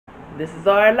This is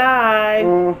our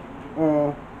live.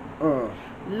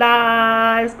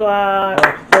 Live squad.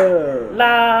 What's up?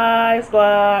 Live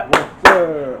squad. What's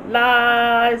up?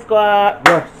 Live squad.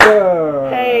 What's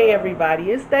up? Hey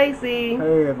everybody, it's Stacy.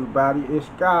 Hey everybody, it's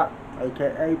Scott,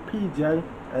 aka PJ,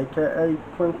 aka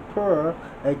Prince Pearl,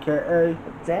 aka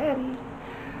Daddy.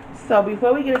 So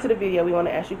before we get into the video, we want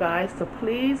to ask you guys to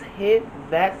please hit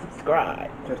that subscribe.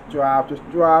 Just drive.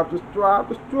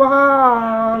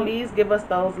 Please give us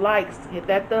those likes. Hit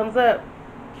that thumbs up.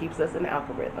 Keeps us in the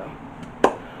algorithm.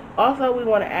 Also, we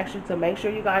want to ask you to make sure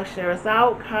you guys share us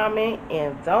out, comment,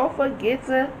 and don't forget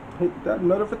to hit that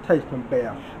notification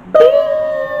bell.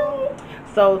 Bing!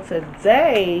 So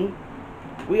today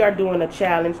we are doing a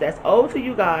challenge that's old to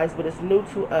you guys, but it's new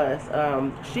to us.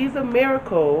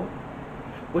 Shesamiracle,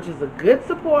 which is a good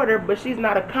supporter, but she's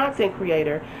not a content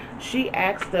creator. She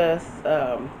asked us,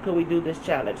 could we do this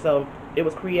challenge? So it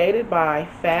was created by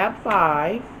Fab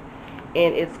 5,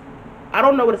 and it's, I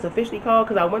don't know what it's officially called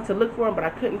because I went to look for them, but I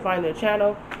couldn't find their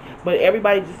channel. But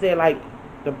everybody just said like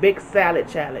the big salad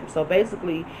challenge. So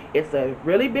basically, it's a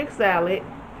really big salad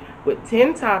with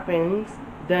 10 toppings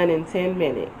done in 10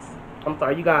 minutes. I'm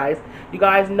sorry, you guys. You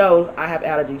guys know I have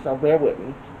allergies, so bear with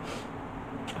me.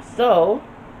 So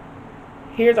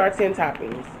here's our 10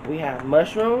 toppings. We have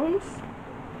mushrooms.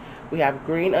 We have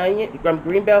green onion,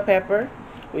 green bell pepper.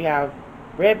 We have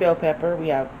red bell pepper. We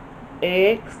have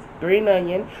eggs, green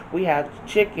onion. We have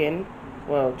chicken,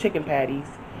 well, chicken patties.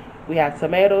 We have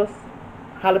tomatoes,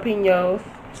 jalapenos.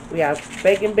 We have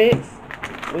bacon bits.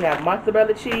 We have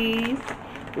mozzarella cheese.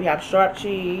 We have sharp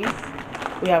cheese.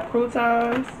 We have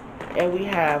croutons. And we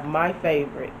have my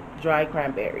favorite, dried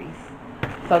cranberries.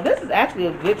 So this is actually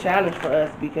a good challenge for us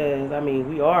because, I mean,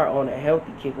 we are on a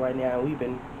healthy kick right now. We've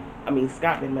been,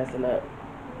 Scott been messing up.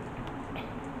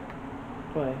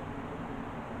 What?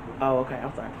 Oh, okay,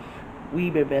 I'm sorry.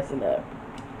 We've been messing up.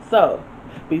 So,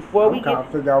 before we trying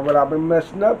to figure out what I've been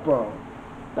messing up on.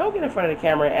 Don't get in front of the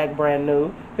camera and act brand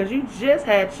new. Because you just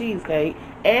had cheesecake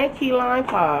and key lime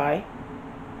pie.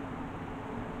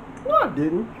 No, I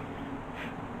didn't.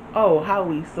 Oh, how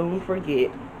we soon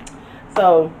forget.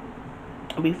 So,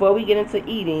 before we get into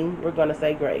eating, we're going to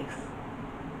say grace.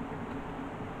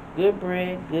 Good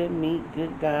bread, good meat,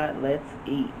 good God, let's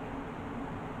eat.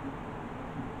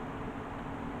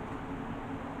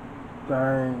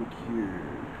 Thank you.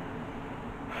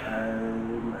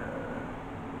 Amen.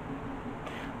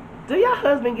 Do your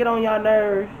husband get on y'all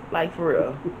nerves? Like, for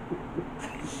real?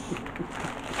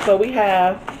 So we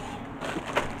have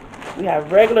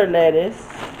regular lettuce.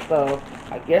 So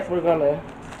I guess we're going to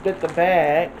split the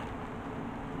bag.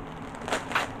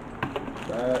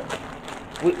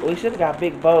 We should have got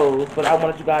big bowls, but I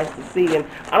wanted you guys to see. And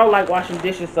I don't like washing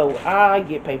dishes, so I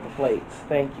get paper plates.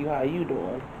 Thank you. How you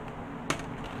doing?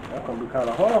 That's going to be kind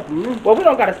of hard for me. Well, we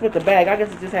don't got to split the bag. I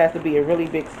guess it just has to be a really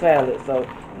big salad. So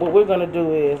what we're going to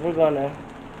do is we're going to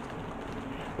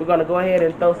go ahead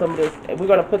and throw some of this. We're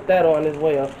going to put that on as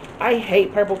well. I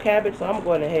hate purple cabbage, so I'm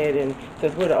going ahead and,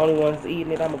 since we're the only ones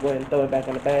eating it, I'm going to go ahead and throw it back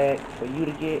in the bag for you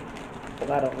to get,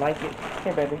 because I don't like it.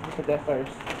 Here, baby, you put that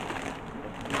first.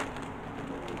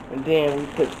 And then we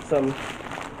put some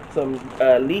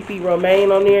leafy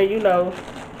romaine on there, you know.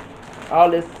 All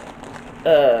this,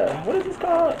 what is this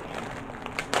called?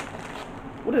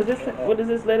 What is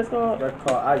this lettuce called? That's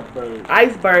called iceberg.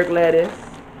 Iceberg lettuce.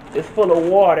 It's full of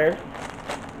water.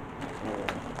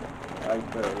 Yeah,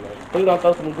 iceberg lettuce. We're going to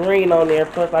throw some green on there,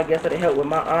 plus I guess it'll help with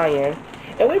my iron.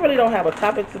 And we really don't have a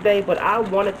topic today, but I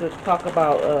wanted to talk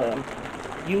about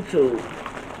YouTube.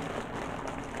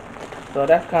 So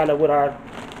that's kind of what our,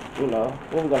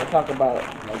 what we're going to talk about.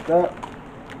 Like that?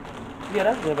 Yeah,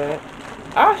 that's good, man.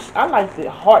 I like the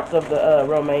hearts of the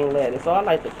romaine lettuce, so I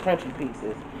like the crunchy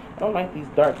pieces. I don't like these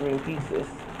dark green pieces.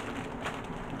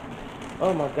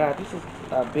 Oh my God, this is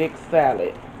a big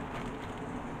salad.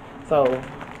 So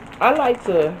I like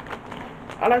to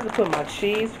put my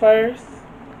cheese first.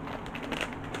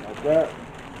 Like that?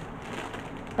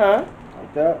 Huh?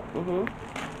 Like that? Mm-hmm.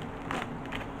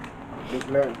 Big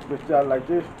lettuce switched out like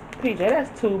this. PJ,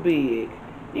 that's too big.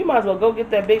 You might as well go get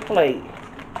that big plate.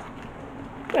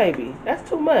 Baby, that's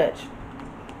too much.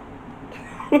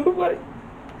 What?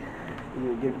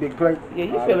 You get a big plate? Yeah,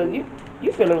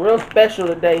 you feeling real special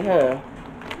today, huh?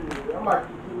 Yeah, I might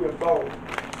give you a bowl.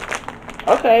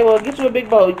 Okay, well, get you a big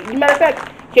bowl. Matter of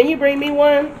fact, can you bring me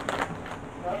one?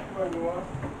 I'll bring you one.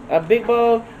 A big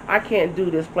bowl? I can't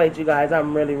do this plate, you guys.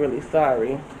 I'm really, really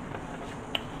sorry.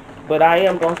 But I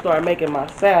am going to start making my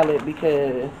salad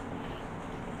because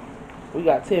we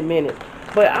got 10 minutes.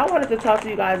 But I wanted to talk to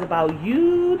you guys about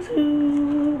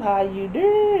YouTube. How you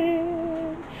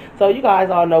doing? So you guys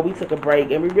all know we took a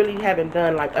break, and we really haven't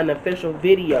done like an official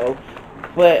video.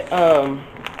 But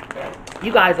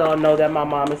you guys all know that my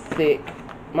mom is sick.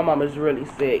 My mom is really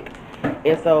sick.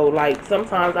 And so, like,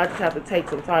 sometimes I just have to take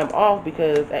some time off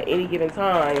because at any given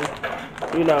time,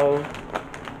 you know,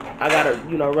 I gotta,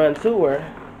 you know, run to her.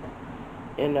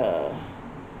 And,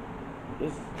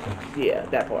 just, yeah,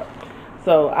 that part.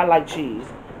 So, I like cheese.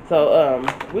 So,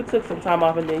 we took some time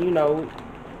off, and then, you know,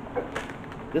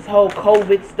 this whole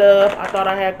COVID stuff, I thought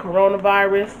I had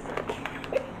coronavirus.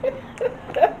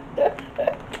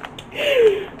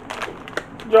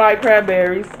 Dried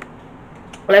cranberries.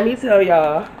 Let me tell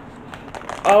y'all.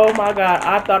 Oh my God,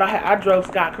 I thought I drove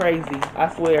Scott crazy.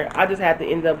 I swear, I just had to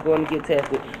end up going to get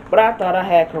tested. But I thought I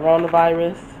had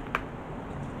coronavirus.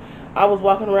 I was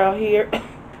walking around here.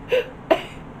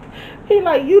 He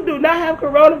like, you do not have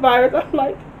coronavirus. I'm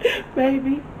like,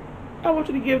 baby, I want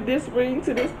you to give this ring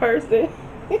to this person.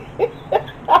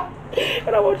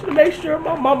 And I want you to make sure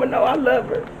my mama know I love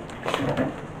her.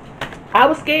 I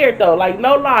was scared though, like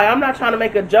no lie. I'm not trying to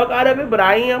make a joke out of it, but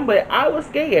I am. But I was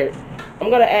scared. I'm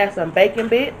gonna add some bacon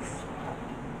bits.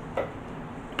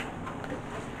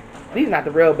 These are not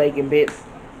the real bacon bits.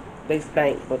 They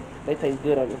stink, but they taste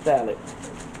good on your salad.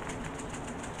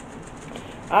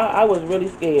 I was really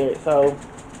scared, so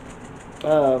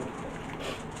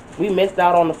we missed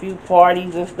out on a few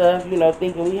parties and stuff, you know,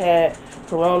 thinking we had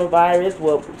coronavirus.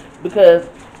 Well, because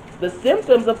the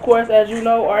symptoms, of course, as you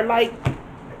know, are like,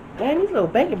 man, these little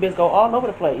bacon bits go all over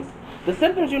the place. The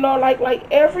symptoms, you know, like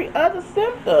every other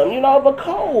symptom, you know, of a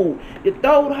cold. Your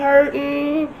throat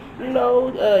hurting, you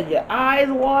know, your eyes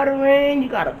watering, you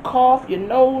got a cough, your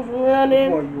nose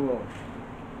running. What you want?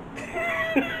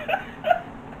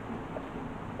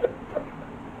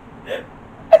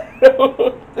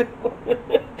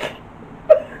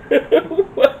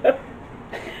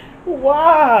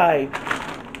 Why?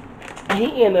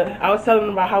 I was telling him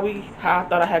about how I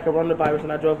thought I had coronavirus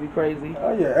and I drove you crazy.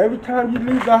 Oh yeah, every time you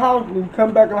leave the house and you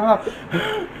come back in the house.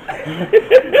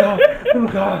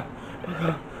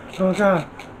 Oh God.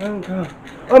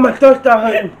 Oh, my throat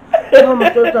started hurting. Oh, my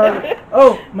throat started hurting.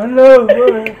 Oh, my nose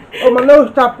running. Oh, my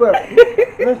nose stopped up. I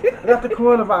got the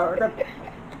coronavirus.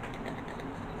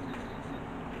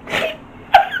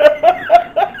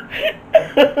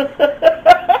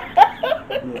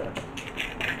 Yeah.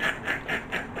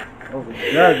 I was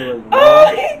exaggerating, man.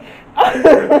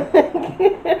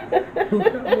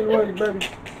 Baby.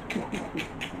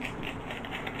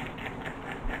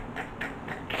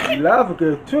 You laughing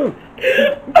good too.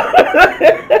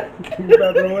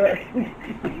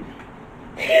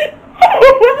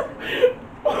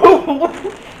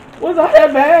 Was I that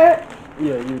bad?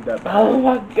 Yeah, you that bad. Oh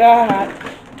my God.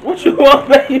 What you want,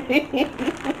 baby?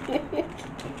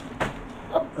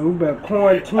 And we been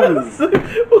quarantined.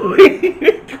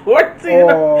 We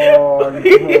quarantined. Oh, this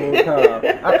whole time.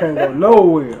 I can't go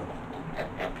nowhere.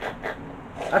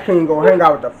 I can't go hang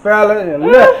out with the fellas and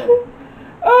nothing.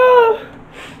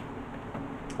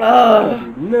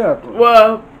 Nothing.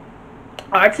 Well,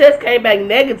 our test came back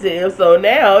negative, so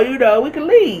now, you know, we can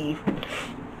leave.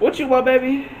 What you want,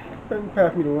 baby? Can you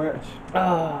pass me the lunch?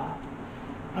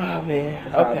 Oh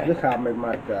man. Okay. This how I make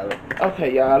my salad.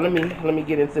 Okay, y'all. Let me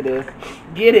get into this.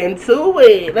 Get into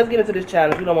it. Let's get into this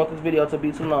challenge. We don't want this video to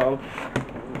be too long.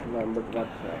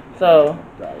 So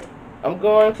I'm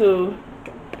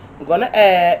gonna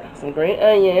add some green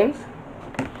onions.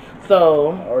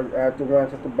 So or add the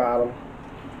ones at the bottom.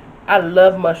 I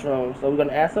love mushrooms, so we're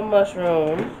gonna add some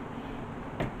mushrooms.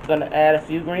 Gonna add a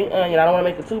few green onions. I don't want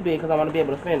to make it too big because I want to be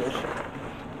able to finish.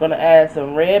 Gonna add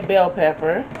some red bell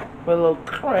pepper for a little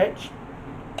crunch.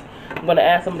 I'm gonna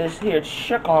add some of this here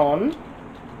chicken.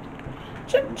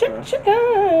 Chicken.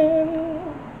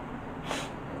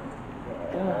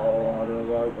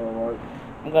 Alright.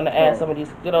 I'm gonna add some of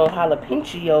these good old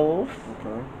jalapenos.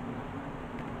 Okay.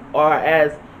 Or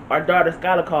as our daughter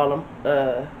Skylar call them,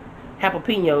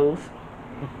 jalapenos.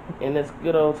 And this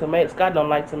good old tomato. Scott don't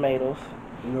like tomatoes.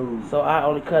 No. So I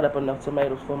only cut up enough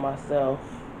tomatoes for myself.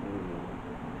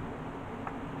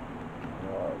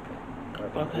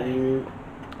 Okay.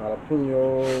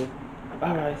 Jalapeno.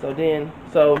 Alright, so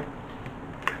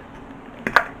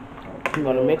I'm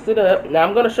gonna mix it up. Now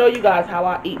I'm gonna show you guys how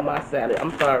I eat my salad.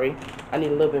 I'm sorry. I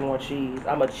need a little bit more cheese.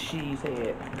 I'm a cheese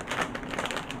head.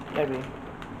 Heavy.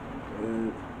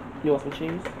 You want some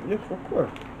cheese? Yes, of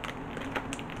course.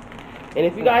 And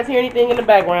if you guys hear anything in the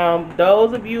background,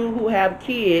 those of you who have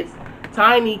kids,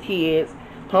 tiny kids,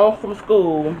 home from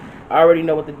school, already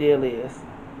know what the deal is.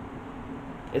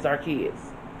 It's our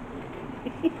kids.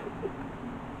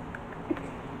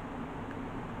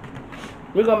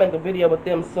 We're gonna make a video with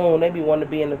them soon. They be wanting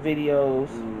to be in the videos.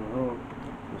 Some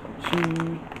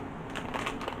cheese.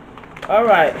 All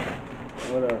right.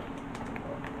 What else?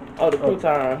 Oh, the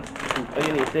croutons. Oh,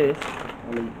 you need this.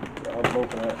 I need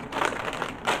both of that.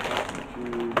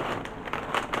 Cheese.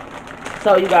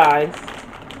 So you guys,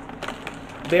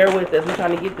 bear with us. We're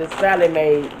trying to get this salad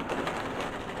made.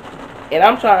 And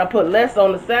I'm trying to put less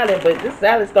on the salad, but this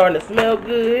salad's starting to smell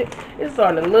good. It's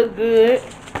starting to look good.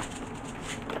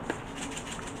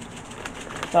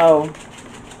 So,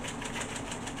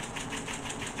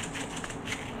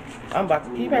 I'm about to,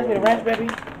 can you pass me the ranch, baby?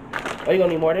 Oh, you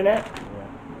gonna need more than that?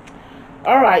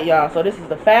 Yeah. Alright, y'all. So this is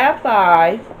the Fab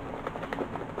 5.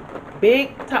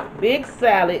 Big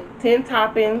salad, 10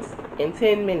 toppings, in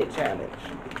 10-minute challenge.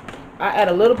 I add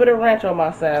a little bit of ranch on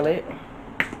my salad.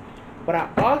 But I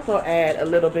also add a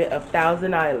little bit of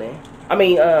Thousand Island. I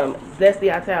mean,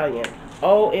 Zesty Italian.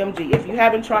 OMG. If you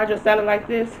haven't tried your salad like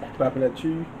this, slapping that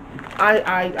cheese.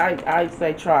 I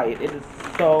say try it. It is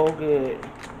so good.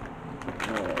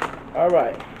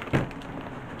 Alright.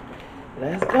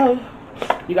 Let's go.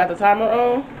 You got the timer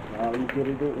on? Let me get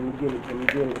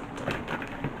it.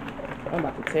 I'm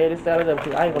about to tear this salad up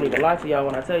because I ain't gonna even lie to y'all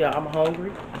when I tell y'all I'm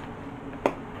hungry.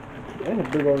 That's a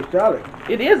big old salad.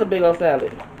 It is a big old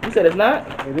salad. You said it's not?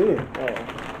 It is.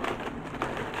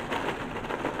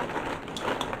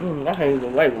 I can't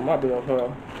even wait with my big old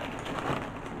salad.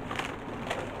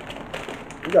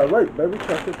 You gotta wait, baby. Try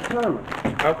to set the timer.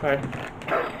 Okay.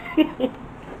 Give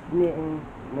me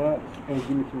and give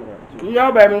me some of that too.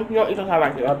 No, baby. You don't eat your salad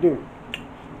like this. I do.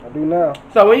 I do now.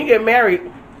 So when you get married,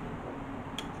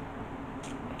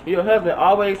 your husband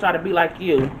always try to be like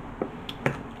you.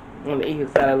 Want to eat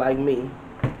his salad like me.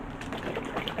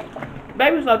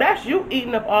 Baby, so that's you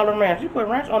eating up all the ranch. You put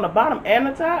ranch on the bottom and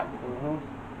the top?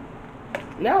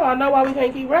 Now I know why we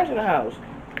can't keep ranch in the house.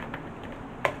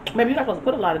 Maybe you're not supposed to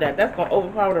put a lot of that. That's going to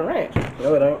overpower the ranch.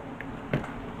 No, it ain't.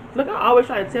 Look, I always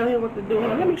try to tell him what to do.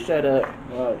 Let me shut up.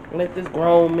 Right. Let this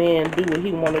grown man do what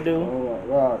he want to do.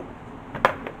 Right.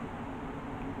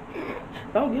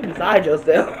 Don't get beside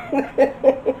yourself.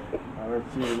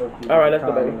 Alright, let's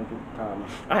go, baby.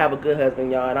 I have a good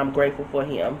husband, y'all, and I'm grateful for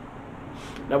him.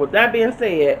 Now, with that being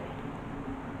said,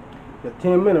 it's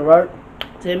 10 minutes, right?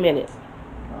 10 minutes.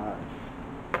 Alright.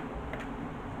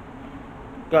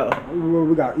 Go.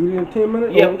 We got to eat it in 10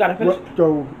 minutes? Yeah, we got to finish.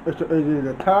 So, is it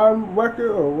a time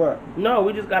record or what? No,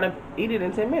 we just got to eat it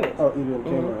in 10 minutes. Oh, eat it in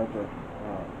 10 minutes, okay.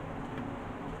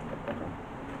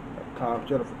 Time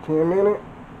set it for 10 minutes.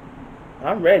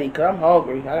 I'm ready, because I'm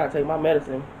hungry. I got to take my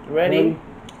medicine. Ready,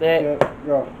 set,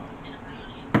 go.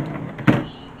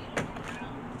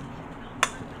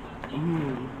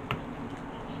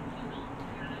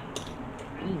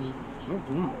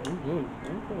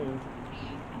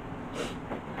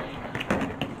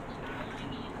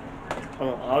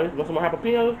 Ollie, want some more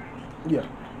jalapenos? Yeah.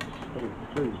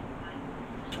 Please.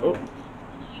 Oh.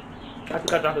 I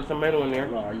think I dropped a tomato in there.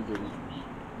 No, you didn't.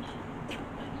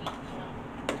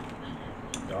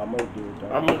 Almost did.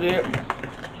 Almost did.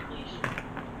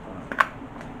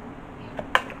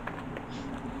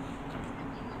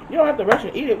 You don't have to rush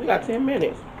and eat it. We got 10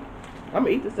 minutes. I'm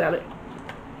going to eat the salad.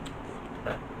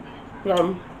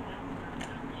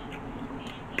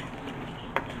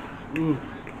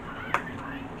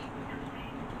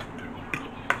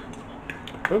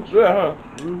 It's good, huh?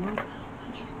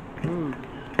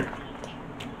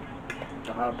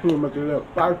 The jalapeno make it a little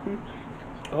spicy.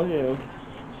 Oh, yeah.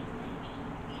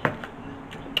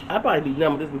 I'll probably be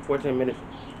done with this before 10 minutes.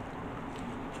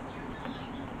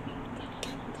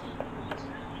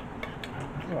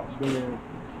 Oh, big.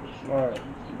 Alright,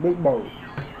 big bowl.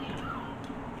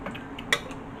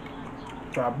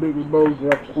 Try big bowls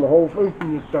and that's the whole thing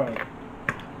from this thing.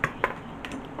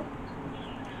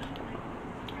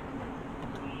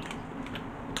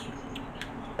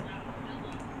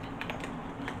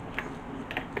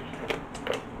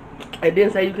 It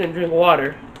didn't say you couldn't drink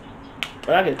water,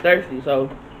 but I get thirsty, so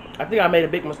I think I made a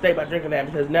big mistake by drinking that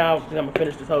because now I think I'm going to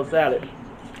finish this whole salad.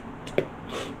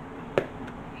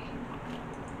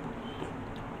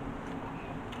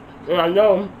 And I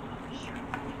know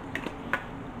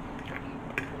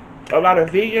a lot of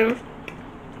vegans,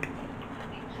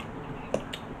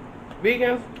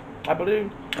 I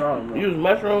believe, use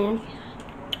mushrooms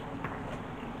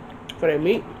for their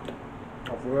meat.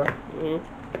 Oh, for real?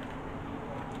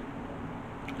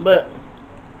 But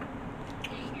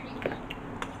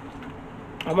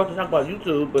I want to talk about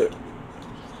YouTube, but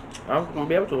I'm not gonna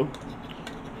be able to.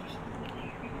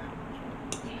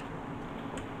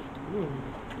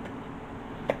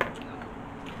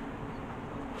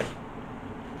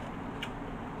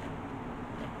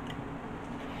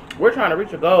 we're trying to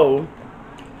reach a goal.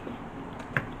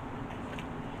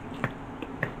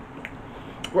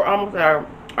 We're almost at our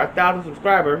 1,000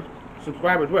 subscribers.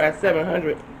 We're at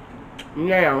 700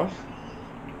 now.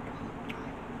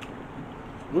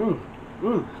 So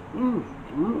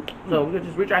we can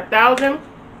just reach our 1,000.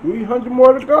 300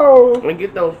 more to go. And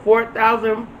get those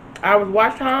 4,000 hours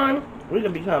watch time. We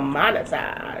can become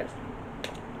monetized.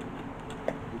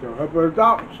 You can help us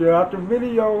out. Share out the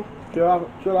video. Share out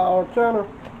our channel.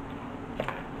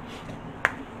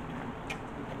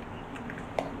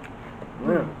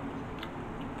 Yeah.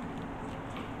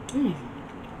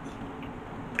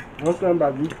 One thing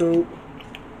about YouTube,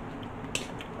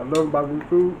 I love about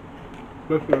YouTube,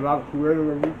 especially a lot of creators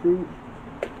on YouTube,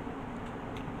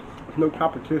 there's no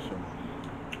competition.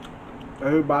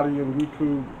 Everybody in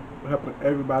YouTube helping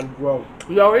everybody grow.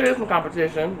 No, it is some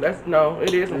competition.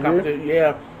 It is some competition.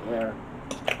 Yeah.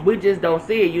 We just don't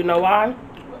see it. You know why?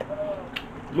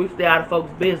 We stay out of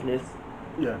folks' business.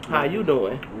 Yeah. How you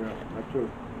doing? Yeah, that's true.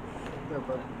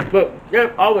 But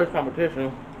there's always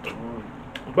competition.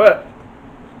 But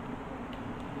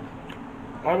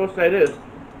I'm gonna say this.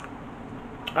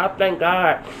 I thank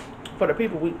God for the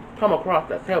people we come across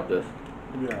that's helped us.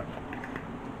 Yeah.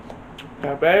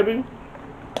 Now, baby,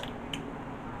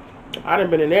 I done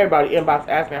been in everybody's inbox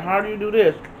asking, how do you do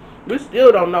this? We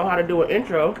still don't know how to do an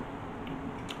intro.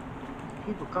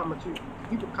 People comment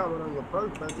on your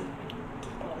post, baby.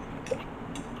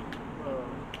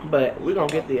 But we're gonna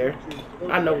get there.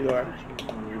 I know we are.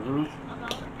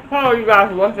 Hold on, you guys,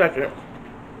 for 1 second.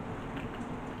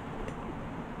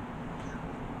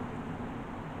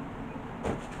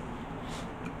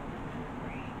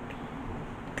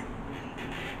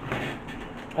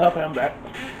 Okay, I'm back.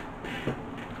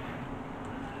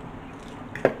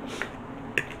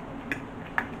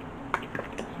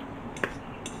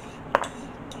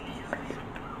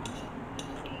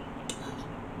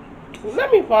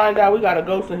 Let me find out. We got a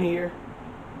ghost in here.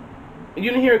 You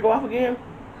didn't hear it go off again?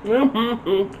 I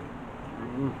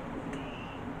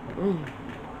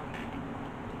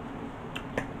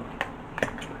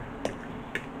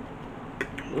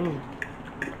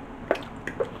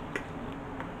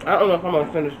don't know if I'm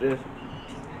gonna finish this.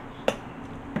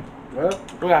 Well,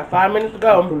 We got 5 minutes to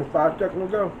go. 25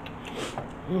 seconds to go.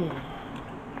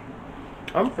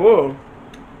 I'm full.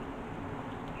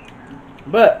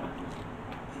 But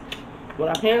what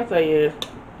I can say is,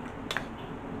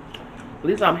 at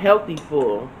least I'm healthy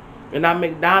full, and not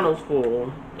McDonald's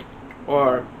full,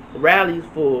 or Rally's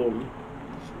full,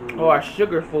 or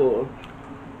sugar full.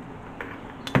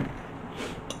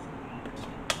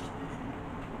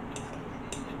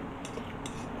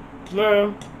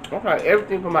 Man, I tried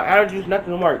everything for my allergies,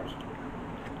 nothing works.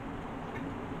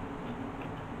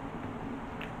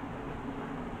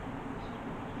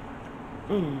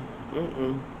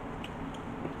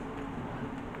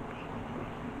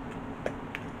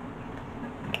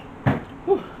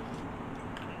 Whew.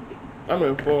 I'm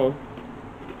in full.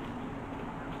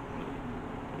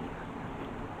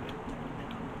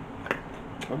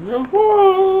 I'm in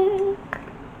full.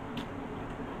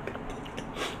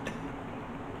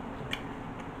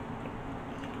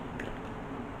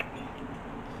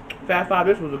 Fab 5,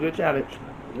 this was a good challenge.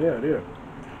 Yeah, it is.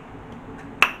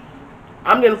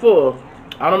 I'm getting full.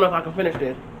 I don't know if I can finish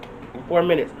this in 4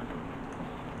 minutes.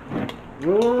 I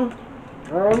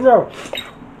don't know.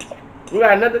 We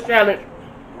got another challenge.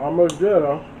 Almost there,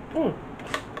 though.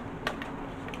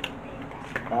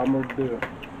 Almost there.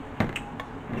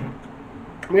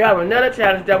 We have another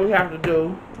challenge that we have to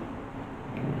do.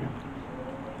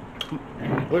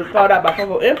 We're called out by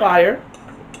Coco Empire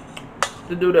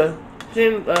to do the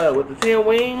 10 with the 10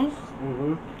 wings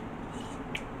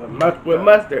with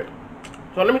mustard.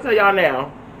 So let me tell y'all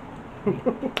now.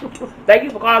 Thank you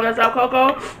for calling us out,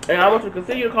 Coco, and I want you to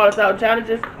continue to call us out in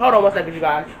challenges. Hold on 1 second, you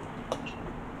guys.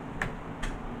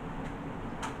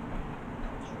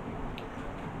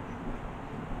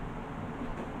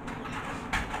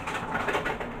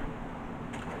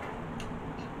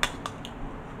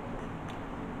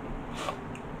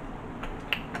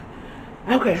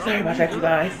 Okay, sorry about that, you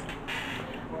guys.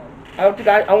 I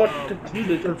want you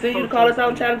to continue to call us out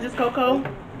in challenges, Coco.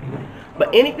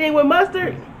 But anything with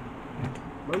mustard?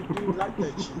 Most dudes like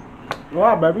that shit.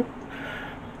 Why, baby?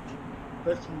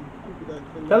 Especially people that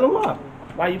Tell them why.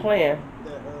 Why you playing?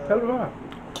 Tell them why.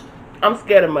 I'm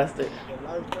scared of mustard. That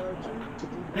lifestyle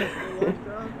too.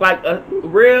 Like a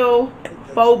real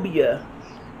phobia.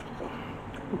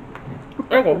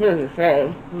 I ain't gonna finish the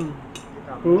same.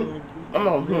 I'm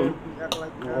on You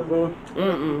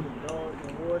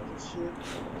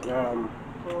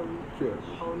Shit.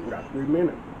 We got 3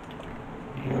 minutes.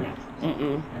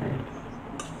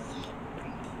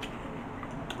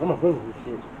 I'm gonna finish this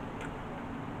shit.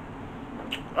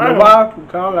 I You know know. why?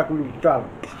 It's kind of like a little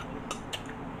challenge.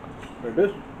 But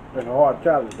this is a hard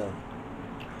challenge though.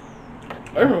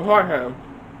 It's a hard time.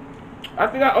 I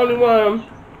think I only won.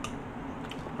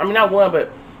 I mean, not one,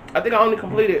 but I think I only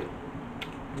completed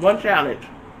one challenge,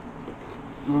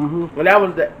 Mm-hmm. and that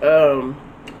was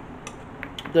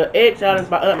the egg challenge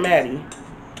by Aunt Maddie.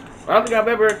 I don't think I've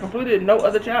ever completed no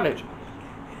other challenge,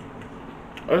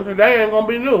 and today ain't gonna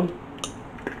be new.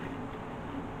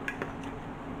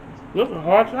 This is a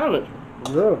hard challenge.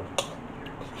 Yeah.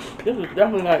 This is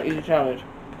definitely not an easy challenge.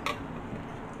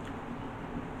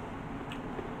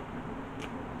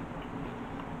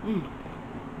 Mm.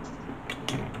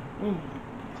 Mm.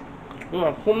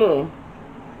 Yeah, come on.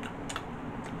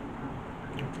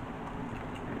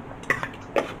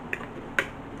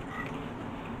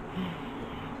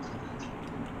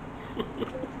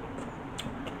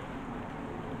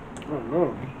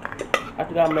 I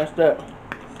think I messed up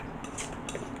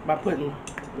by putting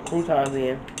the croutons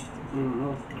in.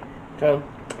 Mm-hmm. So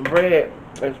bread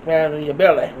expands in your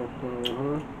belly.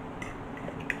 Mm-hmm.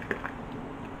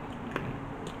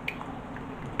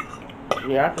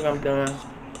 Yeah, I think I'm done.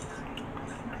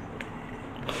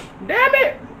 Damn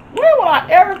it! When will I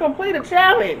ever complete a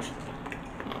challenge?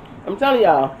 I'm telling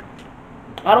y'all,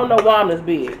 I don't know why I'm this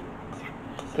big.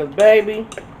 Cause baby,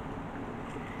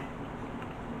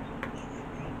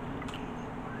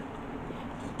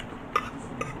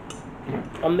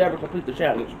 I'm never complete the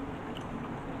challenge.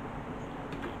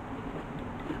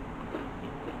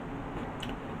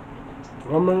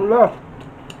 One minute left.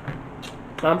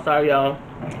 I'm sorry, y'all.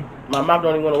 My mouth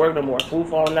don't even want to work no more. Food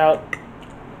falling out.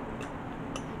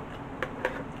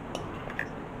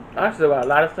 I still got a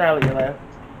lot of salad left.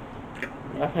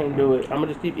 I can't do it. I'm gonna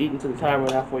just keep eating till the time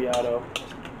run out for y'all though.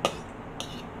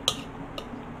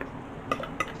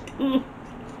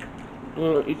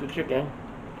 Eat the chicken.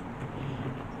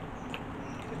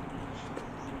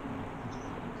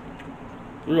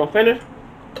 You gonna finish?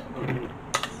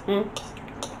 Hmm?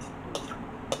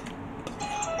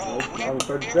 That was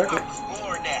 30 seconds.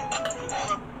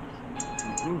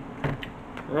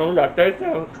 Mm-hmm. We got 30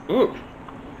 seconds.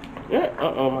 Yeah,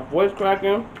 my voice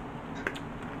cracking.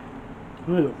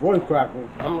 Your voice cracking.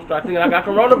 I'm gonna start thinking I got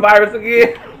coronavirus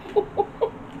again.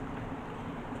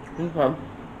 Okay.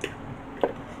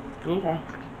 Okay.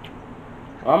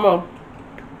 I'm on.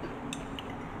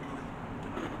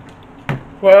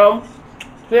 12,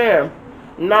 10,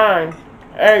 9,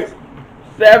 8,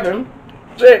 7,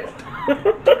 6.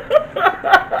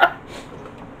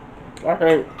 I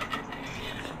think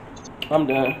I'm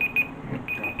done.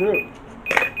 That's it.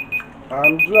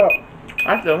 Time's up.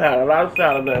 I still had a lot of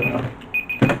salad left.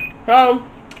 So,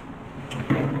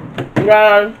 you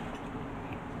guys,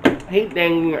 he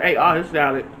dang ate all his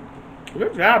salad.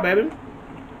 Good job, baby.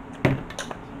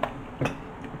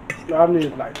 I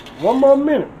need like one more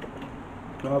minute.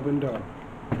 I've been done.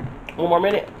 One more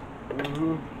minute.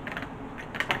 Mm-hmm.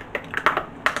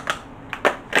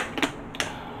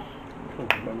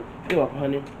 You're welcome,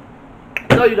 honey.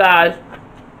 So, you guys,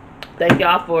 thank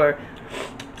y'all for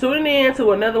tuning in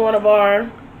to another one of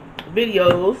our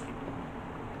videos,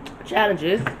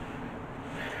 challenges.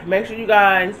 Make sure you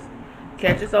guys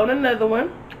catch us on another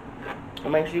one.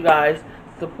 And make sure you guys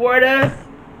support us.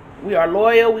 We are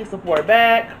loyal. We support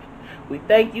back. We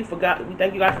thank you we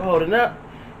thank you guys for holding up.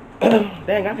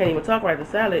 Dang, I can't even talk right. The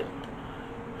salad.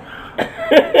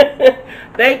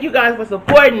 Thank you guys for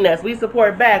supporting us. We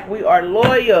support back. We are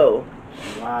loyal.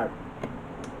 Right.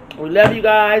 We love you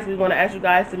guys. We want to ask you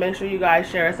guys to make sure you guys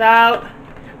share us out.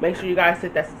 Make sure you guys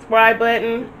hit that subscribe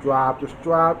button. Drop. Make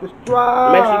sure you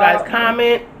guys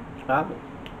comment. Stop it.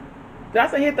 Did I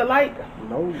say hit the like?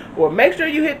 No. Well, make sure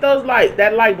you hit that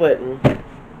like button.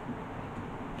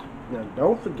 Now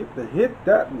don't forget to hit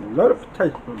that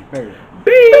notification bell.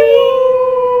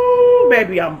 Bing!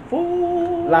 Baby, I'm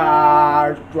full.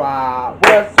 Live drop.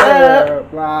 What's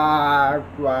up? Live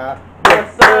drop.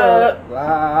 What's up?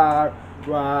 Live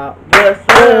drop. What's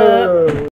up?